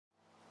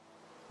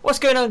What's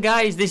going on,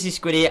 guys? This is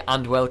Squid here,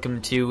 and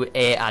welcome to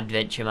a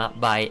adventure map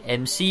by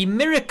MC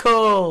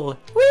Miracle.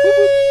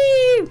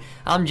 Woo!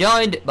 I'm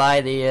joined by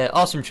the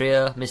awesome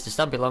trio, Mr.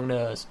 Stampy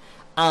Longnose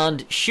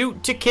and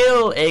Shoot to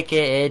Kill,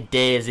 aka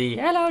Daisy.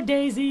 Hello,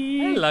 Daisy.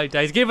 Hello,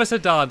 Daisy. Give us a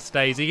dance,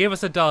 Daisy. Give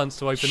us a dance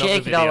to open up the video.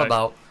 Shake it all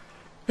about.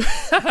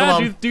 Come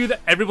on.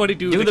 Everybody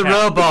do the cow.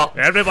 robot.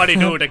 Everybody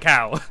do the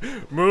cow.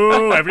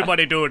 Move.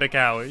 Everybody do the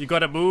cow. You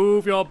gotta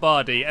move your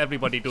body.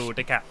 Everybody do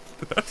the cow.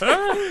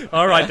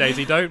 All right,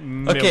 Daisy. Don't.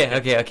 Milk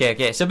it.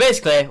 Okay. So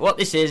basically, what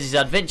this is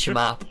adventure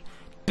map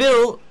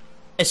built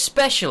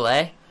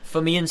especially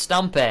for me and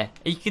Stampy.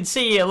 You can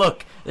see here.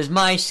 Look, there's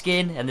my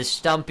skin and there's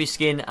Stampy's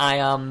skin. I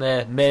am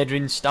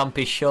murdering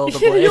Stampy's shoulder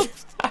blade.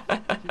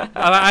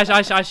 I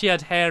actually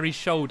had hairy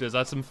shoulders. I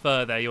had some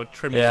fur there. You're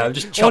trimming. Yeah, me. I'm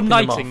just chopping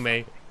them off. Knighting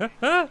me.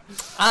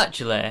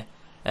 Actually,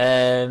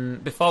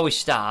 before we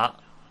start,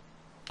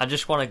 I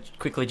just want to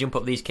quickly jump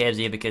up these caves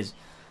here because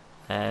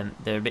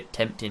they're a bit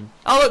tempting.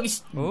 Oh look,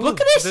 look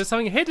at this! There's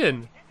something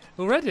hidden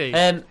already.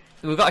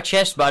 We've got a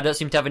chest, but I don't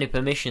seem to have any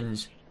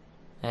permissions.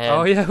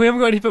 Oh yeah, we haven't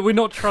got any, but we're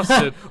not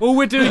trusted. All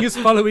we're doing is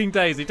following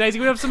Daisy.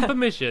 Daisy, we have some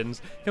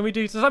permissions. Can we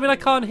do? Does that mean I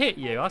can't hit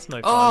you? That's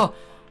no fun. Oh,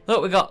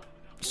 look, we got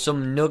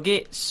some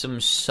nuggets,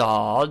 some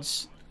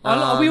swords. We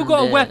all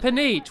got a weapon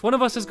each. One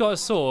of us has got a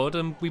sword,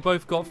 and we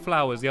both got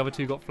flowers. The other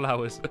two got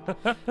flowers.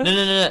 No.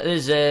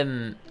 There's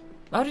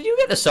how did you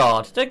get the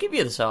sword? Did I give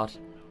you the sword?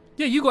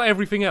 Yeah, you got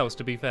everything else.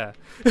 To be fair.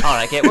 All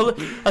right. Okay. Well,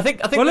 I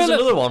think there's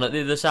another one at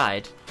the other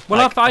side.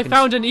 Well, like, I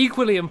found an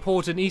equally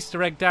important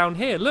Easter egg down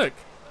here. Look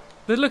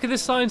at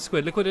this sign,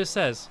 Squid. Look what it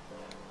says.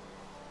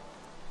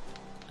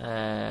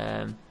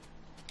 Wait.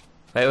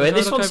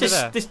 This one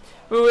says this.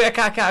 Wait. I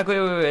can't. Wait.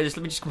 Let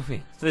me just come up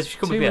here. Let's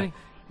come up here.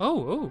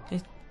 Oh.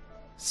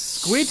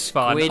 Squid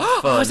fun. Squid fun.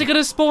 Oh, is it going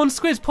to spawn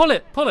squids? Pull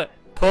it. Pull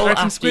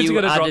after you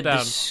added the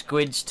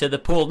squids to the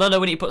pool. No,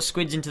 we need to put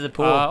squids into the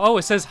pool.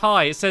 It says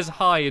hi. It says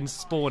hi in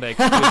spawn egg.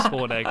 Squid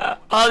spawn egg.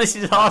 Oh, this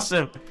is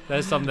awesome.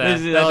 There's some there.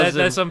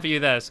 There's some for you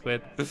there,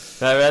 Squid.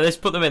 Right, let's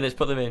put them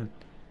in.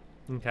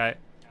 Okay.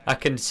 I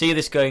can see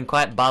this going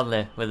quite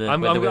badly with the.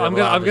 I'm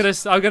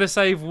gonna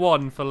save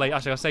one for later.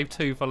 Actually, I'll save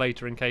two for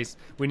later in case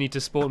we need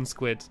to spawn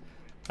squids.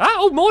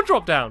 More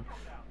drop down.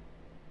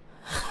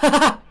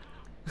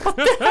 What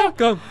the hell?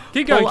 Go on.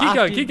 Keep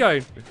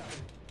going.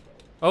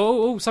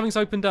 Oh, something's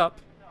opened up.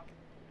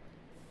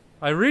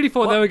 I really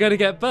thought they were going to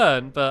get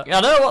burnt, but... I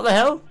know, what the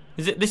hell?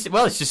 Is it this?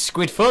 Well, it's just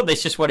squid fun.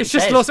 It's just what it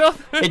says.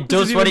 It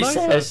does what it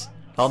says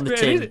on the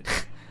tin.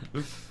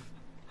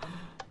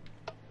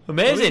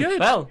 Amazing.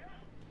 Well,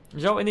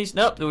 joining these...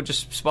 Nope, they were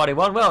just spotted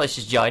one. Well, let's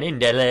just join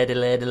in. I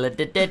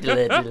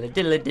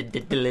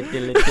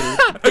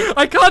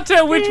can't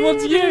tell which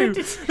one's you.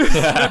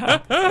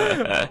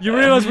 You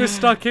realise we're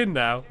stuck in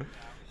now.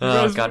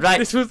 Oh god! Right.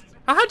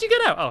 How'd you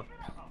get out? Oh,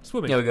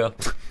 swimming. Here we go.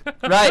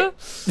 Right.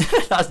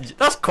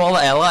 that's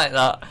quality. I like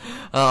that.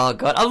 Oh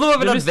god! I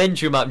love an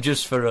adventure map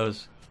just for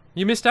us.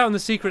 You missed out on the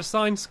secret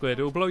sign, Squid.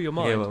 It will blow your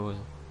mind. Yeah,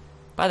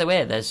 by the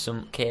way, there's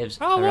some caves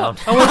around.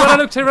 What? When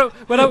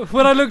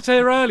I looked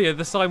here earlier,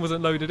 the sign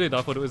wasn't loaded in.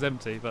 I thought it was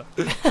empty. But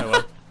oh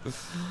well.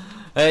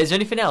 Is there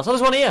anything else? Oh,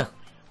 there's one here.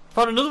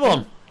 Found another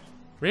one.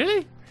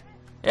 Really?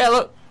 Yeah.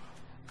 Look.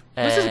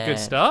 This is a good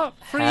start.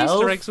 3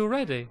 Easter eggs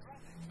already.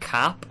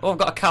 Cap. Oh, I've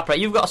got a cap. Right,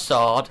 you've got a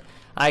sword.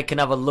 I can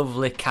have a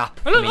lovely cap.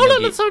 Look!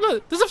 There's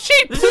a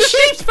sheep. There's a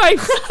sheep's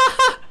face.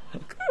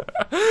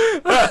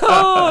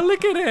 Oh,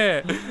 look at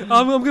it!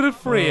 I'm gonna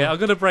free it. I'm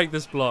gonna break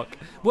this block.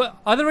 Well,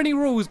 are there any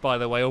rules, by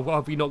the way, or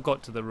have we not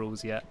got to the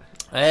rules yet?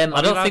 I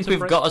don't think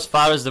we've got as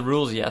far as the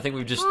rules yet. I think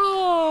we've just.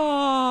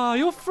 Oh,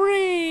 you're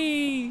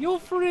free! You're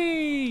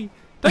free!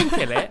 Don't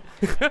kill it.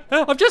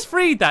 I've just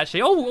freed that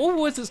shit.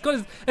 What's it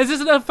got?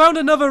 I found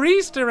another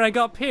Easter egg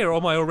up here, or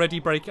am I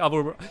already breaking?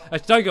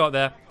 Don't go up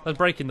there. I'm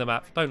breaking the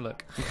map. Don't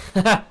look.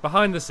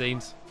 Behind the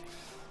scenes.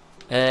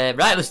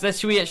 Right,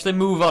 should we actually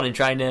move on and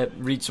try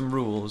and read some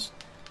rules?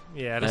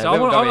 Yeah, I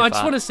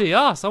just want to see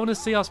us. I want to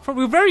see us.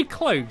 We're very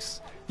close.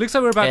 Looks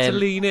like we're about to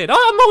lean in.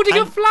 Oh, I'm holding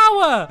a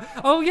flower.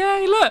 Oh,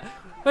 yay, look.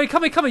 Wait,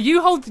 come here.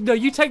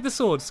 You take the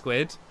sword,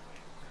 Squid.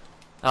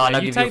 Oh,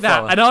 and you take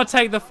that, and I'll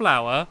take the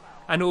flower.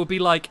 And it will be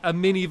like a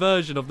mini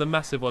version of the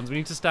massive ones. We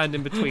need to stand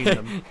in between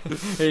them.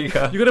 Here you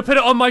go. You're going to put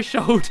it on my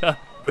shoulder.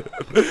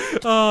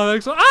 Oh,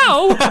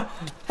 ow!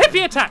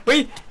 Hippie attack!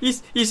 Wait, you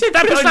said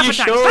put it on your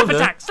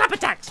shoulder. Slap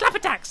attack!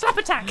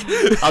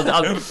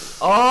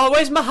 Oh,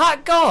 where's my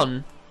hat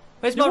gone?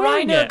 Where's my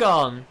rhino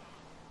gone?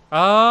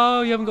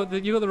 Oh, you got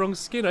the wrong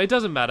skin. It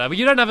doesn't matter. But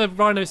you don't have a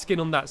rhino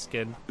skin on that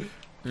skin.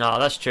 No,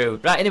 that's true.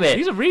 Right, anyway.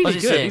 These are really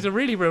good. These are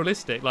really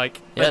realistic.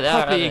 Like, yeah, they're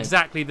probably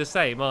exactly the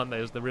same, aren't they,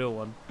 as the real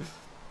one?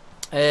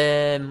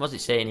 What's it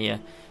saying here?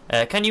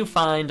 Can you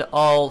find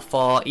all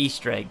 4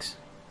 Easter eggs?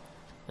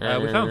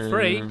 We found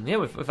 3. Yeah,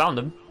 we found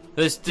them.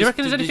 Do you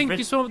reckon there's anything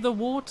you saw with the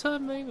water?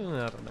 Maybe? I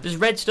don't know. There's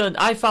redstone.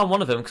 I found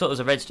one of them because it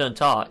was a redstone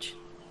torch.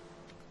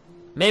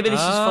 Maybe this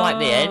is for like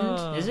the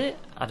end, is it?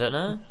 I don't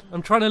know.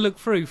 I'm trying to look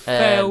through.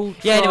 Fail,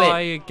 yeah, try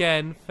anyway.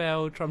 again,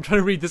 fail, try. I'm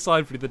trying to read the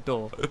sign through the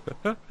door.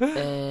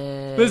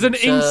 There's an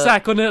ink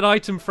sac on an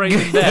item frame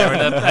in there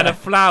and a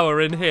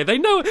flower in here. They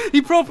know,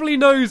 he properly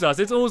knows us.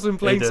 It's awesome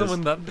playing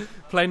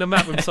playing a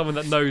map with someone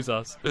that knows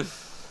us.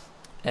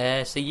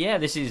 So yeah,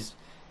 this is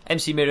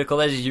MC Miracle,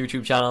 there's his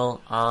YouTube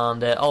channel,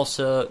 and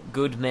also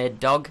Good Made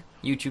Dog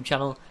YouTube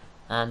channel,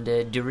 and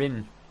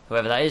Durim,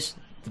 whoever that is.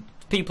 The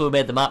people who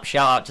made the map,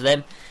 shout out to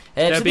them.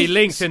 There'll be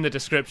links in the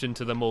description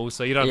to them all,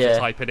 so you don't have to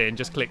type it in.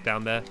 Just click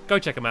down there. Go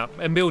check them out.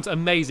 And builds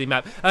amazing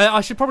map. I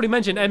should probably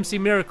mention MC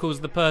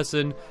Miracle's the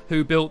person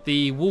who built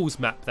the walls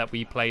map that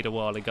we played a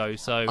while ago.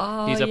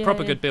 So he's a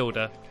proper good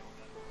builder.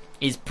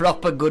 He's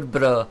proper good,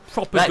 bro.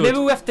 Proper good. Maybe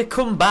we have to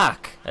come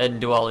back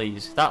and do all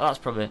these. That's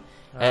probably.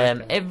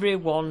 Okay.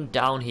 Everyone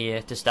down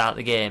here to start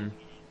the game.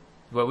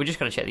 Well, we're just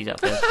going to check these out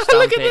first.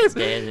 Look at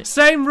this!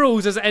 Same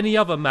rules as any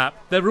other map.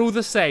 They're all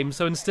the same,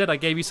 so instead I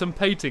gave you some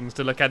paintings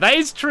to look at. That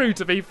is true,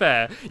 to be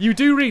fair. You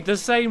do read the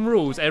same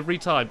rules every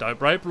time. Don't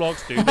break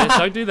blocks, do this,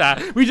 don't do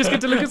that. We just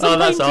get to look at some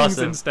paintings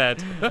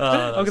instead.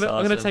 I'm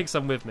gonna take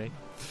some with me.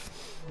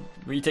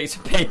 Will you take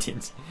some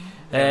paintings?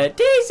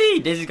 Daisy!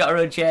 Daisy's got her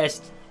own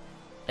chest.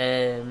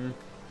 Oh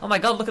my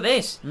god, look at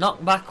this.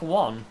 Knockback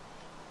 1.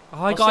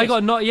 Oh, I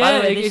got not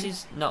yet.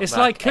 It's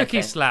like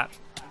cookie slap.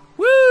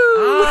 Woo!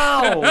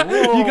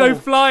 Ow, you go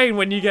flying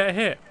when you get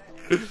hit.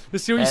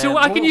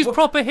 I can use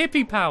proper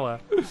hippie power.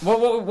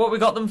 What we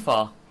got them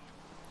for?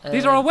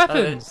 These are our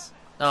weapons.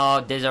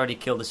 Daisy already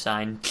killed the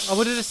sign. Oh,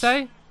 what did it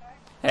say?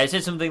 It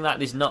said something like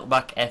this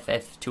knockback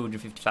FF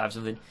 255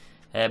 something.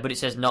 But it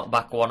says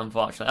knockback 1,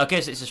 unfortunately.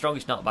 Okay, so it's the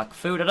strongest knockback.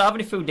 Food. I don't have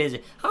any food,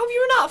 Daisy. How have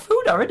you run out of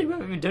food already? We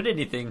haven't even done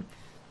anything.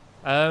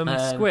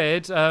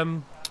 Squid,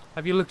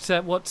 have you looked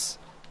at what's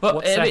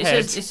ahead?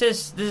 It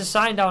says there's a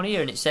sign down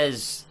here, and it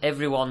says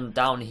everyone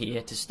down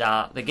here to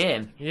start the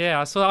game.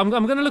 Yeah, so I'm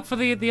going to look for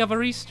the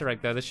other Easter egg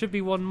though. There should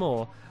be one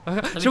more.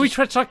 Shall we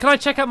try? Can I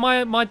check out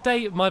my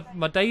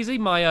daisy,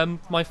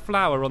 my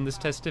flower on this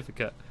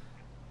testificate?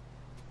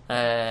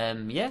 Yeah,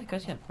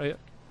 because yeah. Oh, yeah.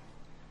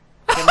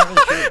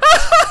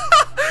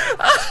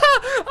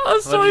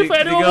 I'm sorry for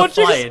anyone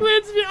watching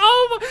Squid's.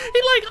 Oh,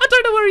 I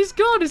don't know where he's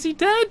gone. Is he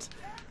dead?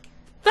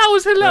 That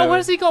was hilarious.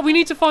 Where's he gone? We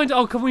need to find.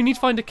 We need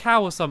to find a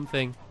cow or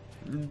something.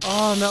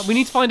 Oh no, we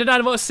need to find an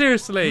animal.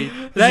 Seriously,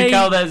 there's a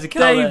cow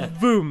there.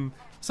 Boom.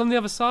 It's on the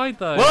other side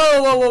though.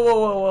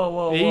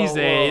 Whoa. Easy.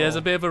 There's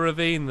a bit of a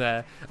ravine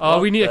there. Oh,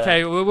 we need.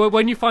 Okay,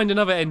 when you find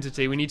another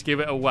entity, we need to give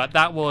it a whack.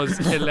 That was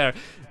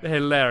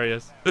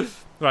hilarious.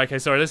 Right. Okay.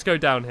 Sorry. Let's go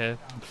down here.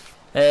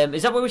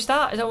 Is that where we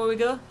start? Is that where we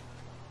go?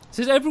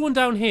 So is everyone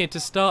down here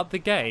to start the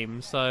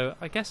game? So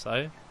I guess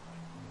so.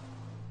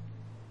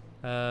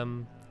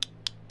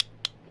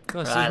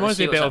 Gosh, it reminds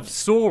me a bit of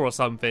Saw or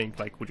something.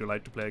 Like, would you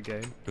like to play a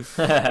game?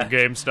 The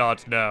game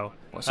starts now.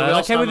 So we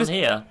all stand on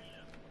here.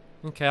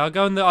 Okay, I'll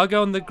go on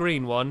the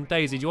green one.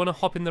 Daisy, do you want to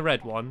hop in the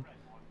red one?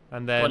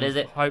 And then what is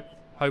it?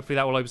 Hopefully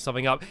that will open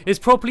something up. It's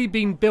properly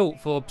been built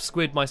for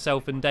Squid,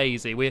 myself, and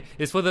Daisy.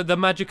 It's for the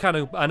Magic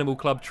Animal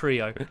Club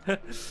trio.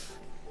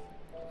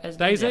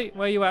 Daisy,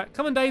 where are you at?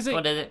 Come on, Daisy.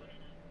 What is it?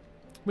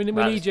 We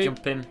need you.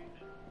 Jump in.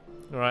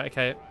 All right,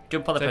 okay.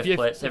 Jump on the first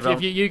plates,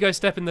 if you go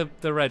step in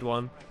the red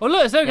one. Oh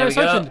look, there we go, it's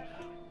opened.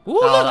 Ooh,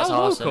 oh, look, that's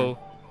awesome. Cool.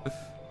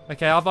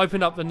 Okay, I've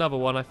opened up another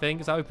one, I think.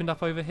 Is that opened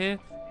up over here?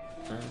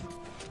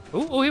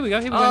 Oh, here we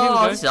go,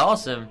 this is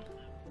awesome.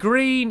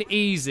 Green,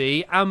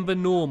 easy. Amber,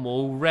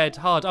 normal. Red,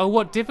 hard. Oh,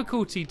 what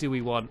difficulty do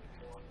we want?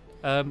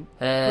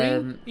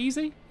 Green,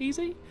 easy?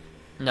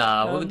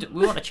 No,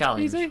 we want a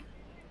challenge. Easy?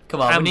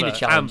 Come on, we need a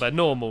challenge. Amber,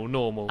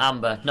 normal.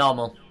 Amber,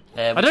 normal.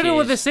 I don't know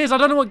what this is. I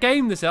don't know what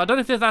game this is. I don't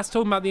know if that's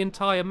talking about the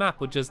entire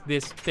map or just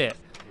this bit.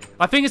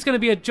 I think it's going to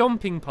be a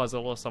jumping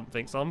puzzle or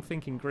something, so I'm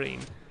thinking green.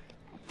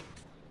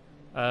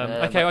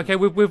 Okay,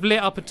 we've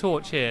lit up a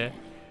torch here.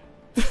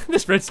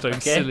 This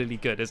redstone's sillily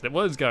good, isn't it?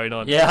 What is going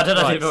on? Yeah, I don't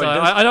know if it does.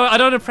 I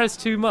don't want to press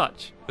too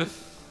much.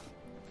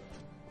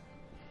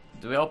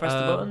 Do we all press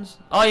the buttons?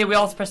 Oh yeah, we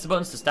all press the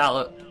buttons to start.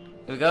 Look,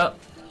 here we go.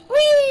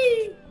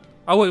 Whee!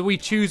 Oh, we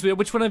choose.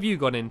 Which one have you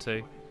gone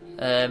into?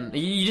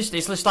 it's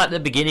just like the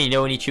beginning, you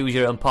know, when you choose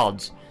your own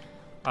pods.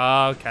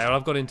 Okay, well,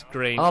 I've gone into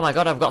green. Oh my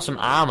god, I've got some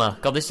armour.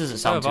 God, this doesn't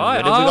sound too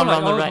good. Have we gone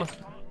down the right?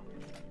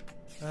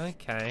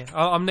 Okay.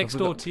 I'm next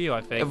door to you,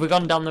 I think. Have we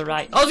gone down the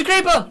right? Oh, it's a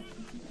creeper!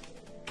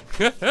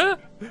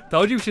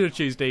 Told you we should have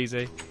choose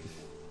Daisy. Do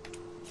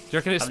you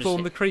reckon it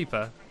spawned the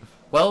creeper?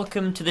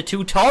 Welcome to the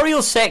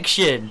tutorial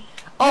section!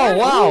 Oh,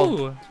 wow!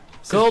 Ooh.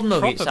 Gold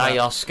nuggets are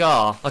your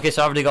score. Okay,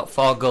 so I've already got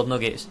 4 gold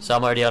nuggets, so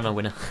I'm already on a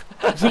winner.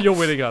 You're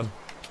winning on.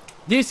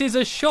 This is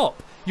a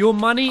shop. Your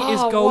money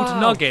is gold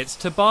nuggets.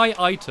 To buy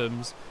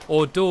items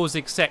or doors,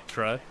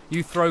 etc.,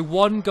 you throw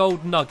 1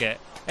 gold nugget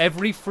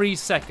every 3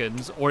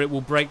 seconds or it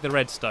will break the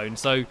redstone.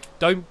 So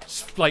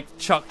don't, like,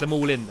 chuck them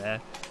all in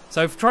there.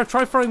 So try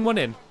throwing one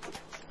in.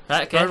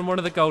 Right, okay. Throw one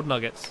of the gold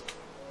nuggets.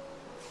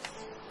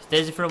 Is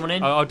Daisy throwing one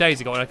in? Oh,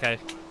 Daisy got one, okay.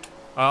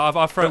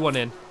 I'll throw one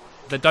in.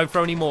 Then don't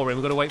throw any more in.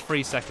 We've got to wait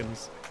 3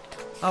 seconds.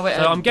 Oh, wait,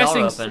 so I'm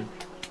guessing... Open.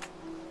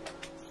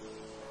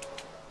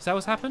 Is that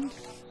what's happened?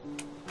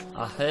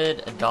 I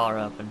heard a door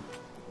open.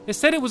 It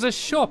said it was a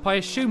shop. I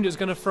assumed it was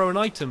going to throw an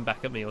item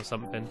back at me or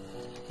something.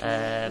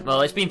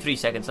 Well, it's been 3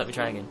 seconds. Let me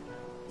try again.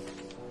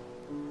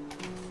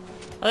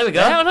 Oh, there we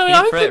go. Yeah, no, You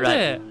I didn't throw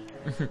opened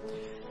it.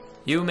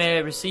 You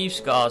may receive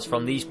scars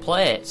from these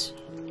plates.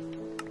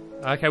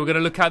 Okay, we're going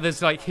to look at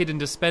there's like hidden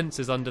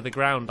dispensers under the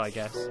ground, I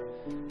guess.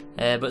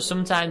 But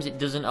sometimes it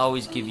doesn't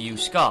always give you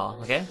scar,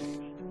 okay?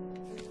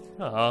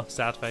 Oh,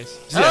 sad face.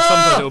 Yeah,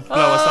 sometimes it'll blow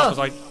us up. It's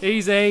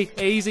like,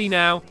 easy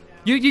now.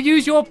 You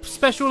use your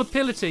special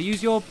ability.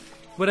 Use your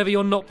whatever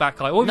your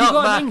knockback eye. Or have you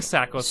got an ink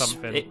sack or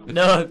something?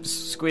 No,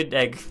 squid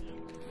egg.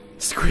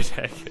 Squid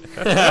egg.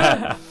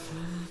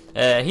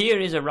 Here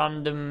is a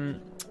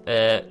random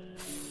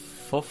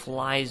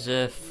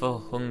Fufflizer for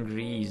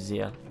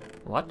Hungresia.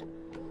 What?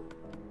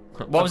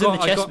 What was in the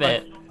chest,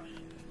 mate?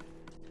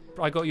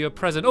 I got you a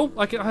present. Oh,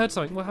 I heard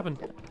something. What happened?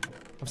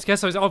 I'm scared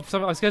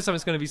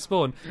something's going to be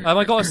spawned.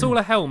 I got us all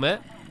a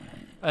helmet,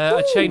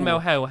 a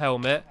chainmail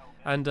helmet,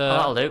 and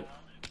that'll do.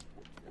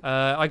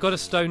 I got a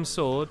stone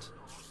sword.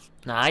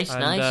 Nice,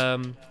 and,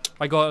 nice.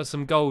 I got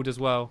some gold as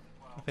well.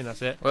 I think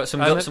that's it. We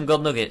got some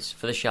gold nuggets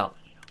for the shop.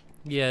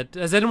 Yeah.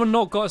 Has anyone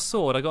not got a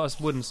sword? I got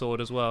a wooden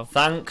sword as well.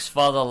 Thanks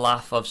for the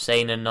laugh of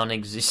saying a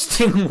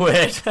non-existing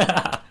word.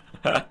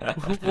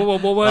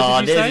 what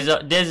word did you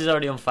say? Daisy's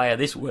already on fire.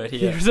 This word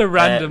here. Here's a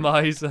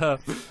randomizer.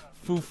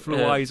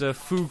 Foofloizer.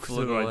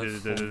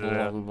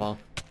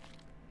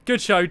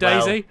 Good show,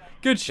 Daisy. Well,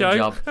 good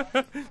show.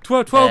 Good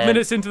job. 12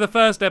 minutes into the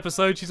first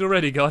episode, she's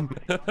already gone.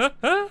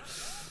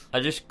 I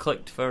just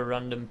clicked for a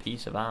random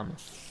piece of armor.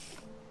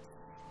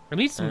 I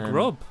need some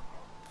grub.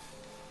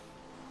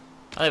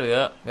 Oh, there we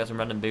go. Got some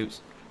random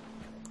boots.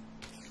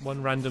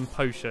 One random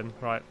potion.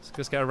 Right,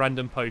 let's get a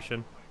random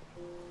potion.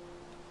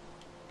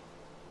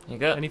 There you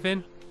go.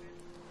 Anything?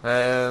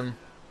 I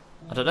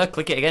don't know.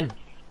 Click it again.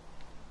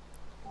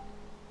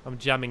 I'm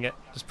jamming it.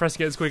 Just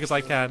pressing it as quick as I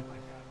can.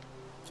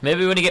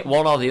 Maybe we want to get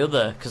one or the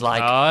other, because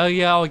like. Oh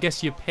yeah, I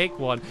guess you pick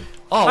one.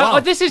 Oh wow!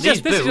 This is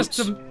just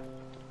some.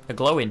 They're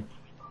glowing.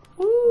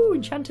 Ooh,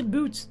 enchanted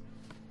boots.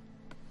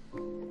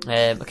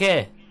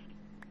 Okay.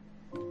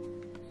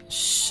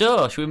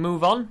 So, should we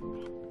move on?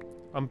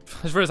 I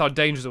just realised how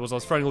dangerous it was. I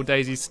was throwing all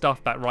Daisy's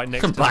stuff back right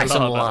next to Buy the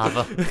some lava.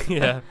 lava.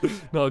 Yeah,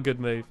 not a good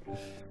move.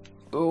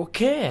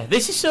 Okay,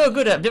 this is so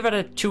good. I've never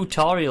had a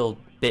tutorial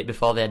bit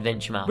before the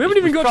adventure map. We haven't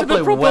even got to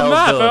the proper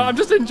map. I'm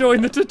just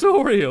enjoying the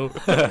tutorial.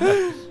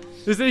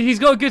 He's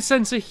got a good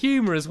sense of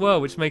humour as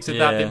well, which makes it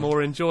that bit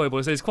more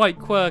enjoyable. So it's quite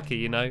quirky,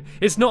 you know.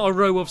 It's not a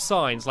row of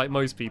signs like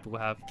most people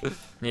have.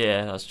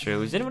 Yeah, that's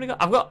true. Has anyone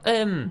got? I've got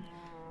a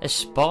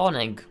spawn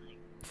egg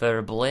for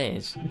a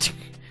blaze.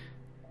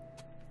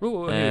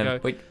 Ooh, here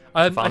we go.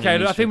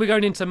 Okay, I think we're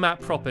going into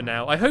map proper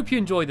now. I hope you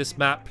enjoy this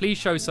map. Please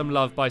show some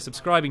love by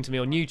subscribing to me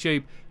on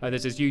YouTube.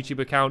 There's his YouTube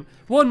account.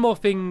 One more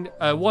thing,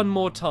 one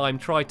more time,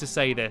 try to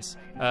say this.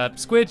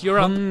 Squid, you're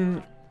up.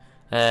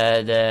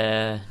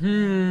 Gultra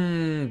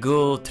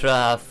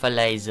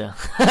Falazer.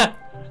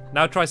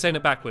 Now try saying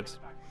it backwards.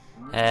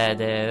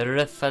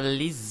 That's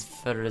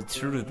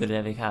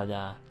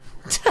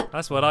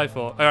what I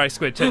thought. Alright,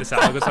 Squid, check this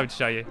out. I've got something to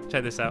show you.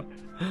 Check this out.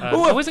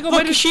 Where's it gone?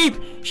 Look, sheep!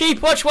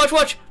 Sheep! Watch!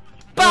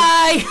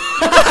 Bye!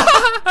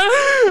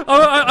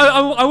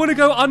 I want to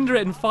go under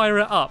it and fire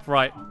it up,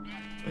 right?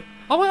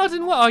 Oh, wait, I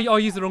didn't want. I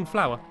used the wrong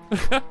flower.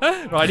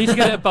 Right, I need to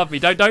get it above me.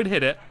 Don't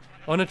hit it.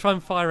 I want to try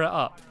and fire it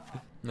up.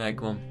 No,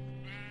 come on.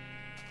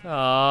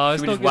 Oh,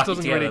 it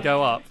doesn't really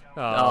go up.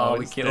 Oh,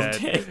 we killed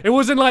it. It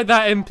wasn't like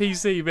that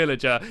NPC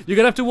villager. You're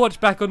gonna have to watch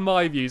back on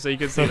my view so you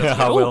can see.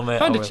 I will,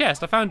 mate. I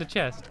found a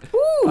chest.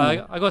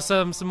 I got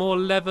some more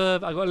leather.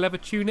 I got a leather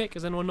tunic.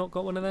 Has anyone not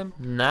got one of them?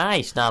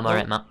 Nice. Now I'm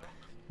alright, map.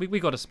 We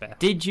got a spare.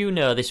 Did you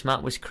know this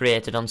map was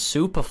created on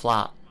super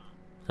flat?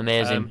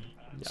 Amazing.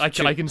 I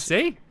can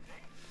see.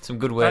 Some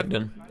good work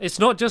done. It's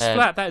not just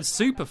flat. That is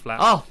super flat.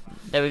 Oh,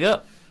 there we go.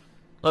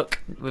 Look,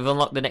 we've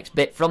unlocked the next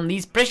bit from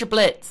these pressure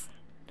plates.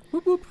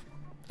 Whoop whoop.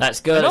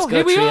 Let's go. Let's go.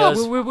 Here we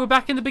trios. are. We're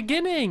back in the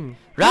beginning.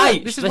 Right.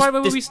 Yeah, this is right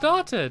where we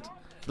started.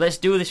 Let's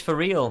do this for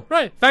real.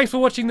 Right. Thanks for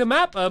watching the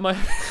map. I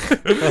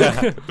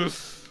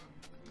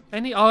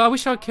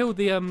wish I killed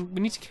the.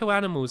 We need to kill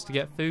animals to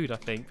get food. I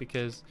think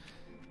because,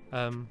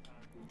 I'm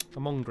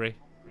hungry.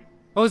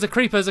 Oh, there's a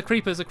creeper. There's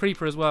a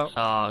creeper as well.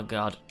 Oh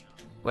God.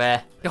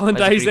 Where? Go on,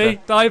 Daisy.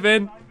 Dive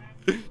in.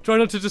 Try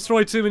not to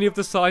destroy too many of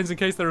the signs in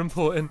case they're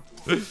important.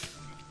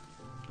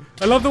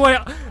 I love the way.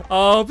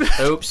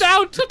 Oops.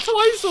 Down to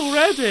twice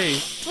already.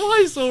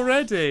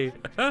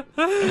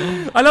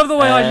 I love the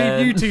way I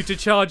leave you two to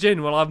charge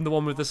in while I'm the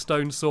one with the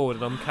stone sword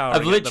and I'm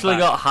cowering. I've literally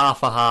got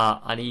half a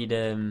heart. I need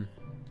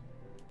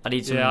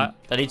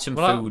some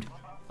food.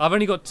 I've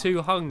only got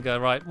 2 hunger.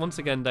 Right. Once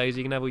again,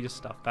 Daisy, you can have all your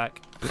stuff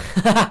back.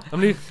 How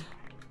can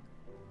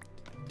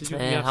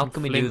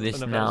we do this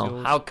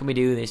now? How can we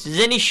do this? Is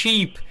there any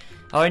sheep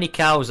or any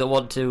cows that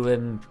want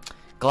to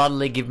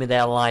gladly give me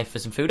their life for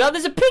some food? Oh,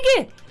 there's a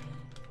piggy!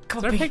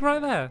 Is there a pig right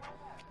there?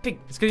 Pig.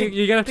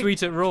 You're going to have to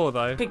eat it raw,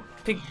 though. Pig.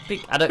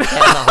 I don't care.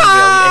 I'm not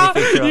hungry. I'll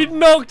eat anything raw. You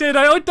knocked it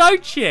out. Oh,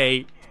 don't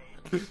cheat.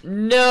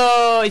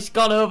 No, it's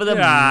gone over the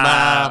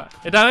map.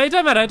 It don't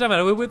matter. It don't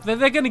matter.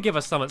 They're going to give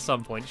us some at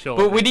some point, sure.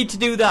 But we need to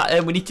do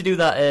that. We need to do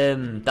that.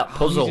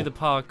 Puzzle. We need to do the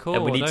parkour.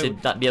 And we need to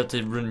be able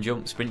to run,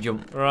 jump, sprint,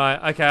 jump.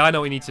 Right. Okay. I know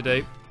what we need to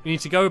do. We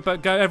need to go.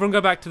 Everyone,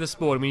 go back to the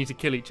spawn. And we need to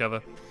kill each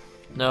other.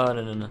 No.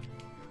 No?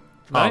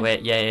 Oh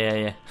wait, yeah.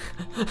 Yeah.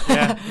 We'll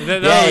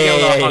get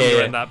a lot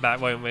hunger in that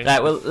back, won't we?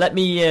 Right. Well, let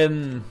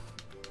me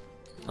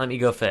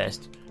go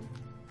first.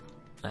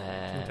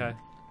 Okay.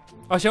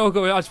 Actually, I'll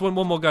go. I just want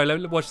one more go.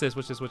 Watch this.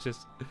 Woo! Where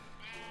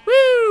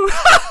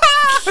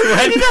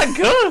did that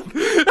go?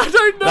 I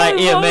don't know. Right,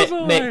 here,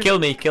 mate, kill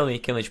me.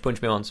 Just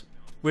punch me once.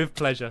 With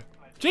pleasure.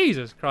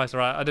 Jesus Christ! All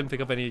right, I didn't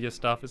pick up any of your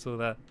stuff. It's all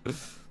there.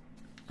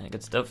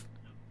 Good stuff.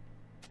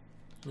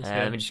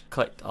 Let me just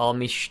collect all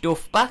my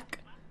stuff back.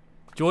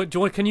 Do you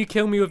want? Can you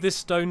kill me with this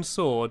stone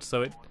sword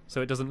so it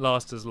doesn't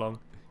last as long?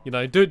 You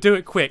know, do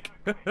it quick.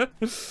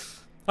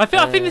 I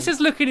think this is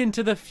looking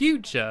into the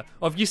future.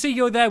 You see,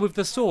 you're there with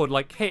the sword,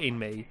 like hitting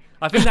me.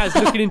 I think that is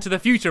looking into the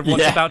future of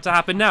what's about to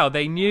happen now.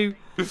 They knew.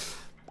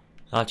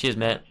 Oh, cheers,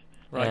 mate.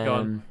 Right, go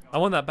on. I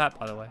want that bat,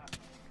 by the way.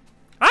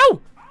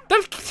 Ow!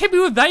 Don't hit me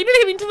with that. You didn't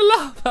hit me into the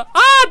lava.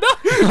 Ah,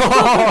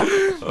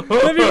 no!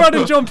 Let me run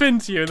and jump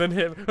into you and then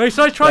hit me. Wait,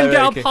 should I try and get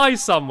up high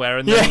somewhere?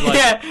 And then,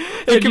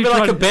 It could be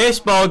like a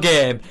baseball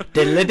game.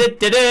 I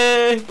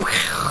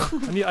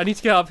need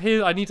to get up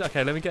here.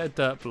 Okay, let me get a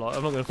dirt block.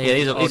 I'm not going to fall. Yeah,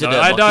 these are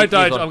dirt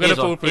blocks. I'm going to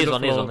fall through the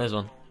floor. There's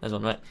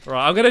one, right.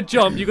 Right, I'm going to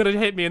jump. You've got to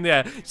hit me in the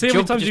air. See how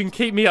many times you can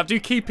keep me up. Do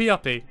keepy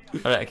uppy.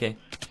 Alright, okay.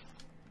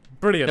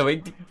 Brilliant. No,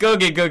 wait, go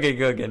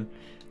again.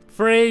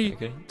 3,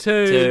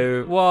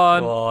 2,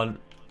 1.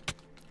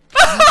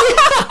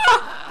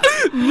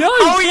 No,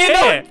 how are you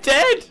not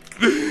dead?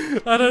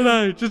 I don't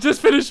know.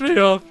 Just finish me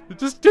off.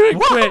 Just do it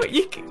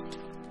quick.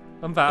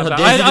 I'm bad.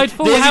 I'd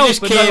full health,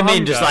 just but came no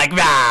in just like.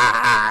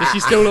 Rah! Did she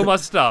steal all my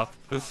stuff?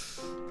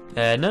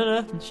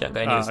 No. She ain't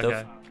got any stuff.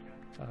 Okay.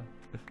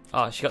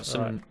 Oh, she got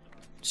some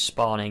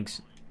spawn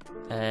eggs.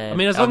 I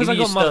mean, as long as I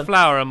got my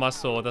flower and my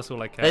sword, that's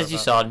all I care about. There's your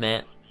sword,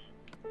 mate.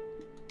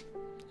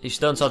 Your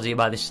stone swords are here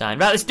by this sign.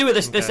 Right, let's do it.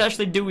 Let's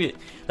actually do it.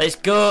 Let's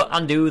go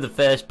and do the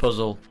first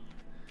puzzle.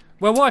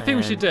 Well, what I think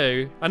we should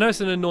do, I know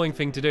it's an annoying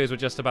thing to do as we're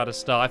just about to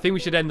start. I think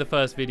we should end the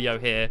first video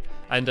here.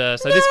 And so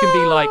this can be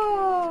like...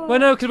 Well,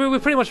 no, because we're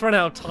pretty much run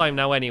out of time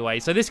now anyway.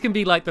 So this can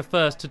be like the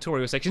first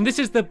tutorial section. This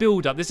is the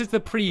build-up. This is the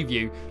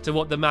preview to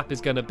what the map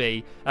is going to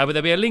be. But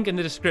there'll be a link in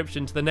the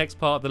description to the next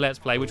part of the Let's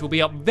Play, which will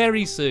be up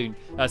very soon.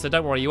 So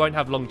don't worry, you won't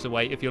have long to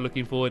wait if you're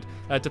looking forward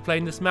to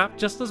playing this map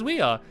just as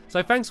we are.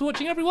 So thanks for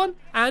watching, everyone,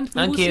 and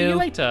we will see you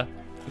later.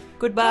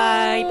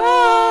 Goodbye.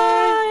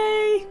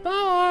 Bye.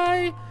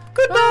 Bye.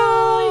 Goodbye.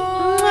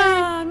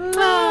 Bye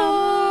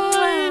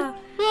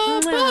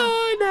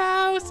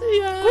now. See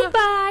ya.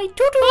 Goodbye.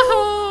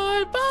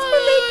 Bye.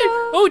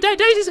 Bye. Oh,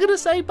 Daisy's gonna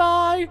say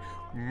bye.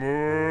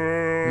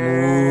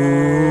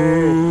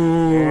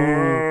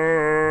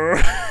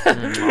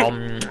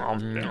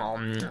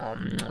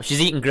 She's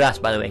eating grass,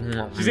 by the way.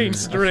 She's eating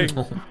string.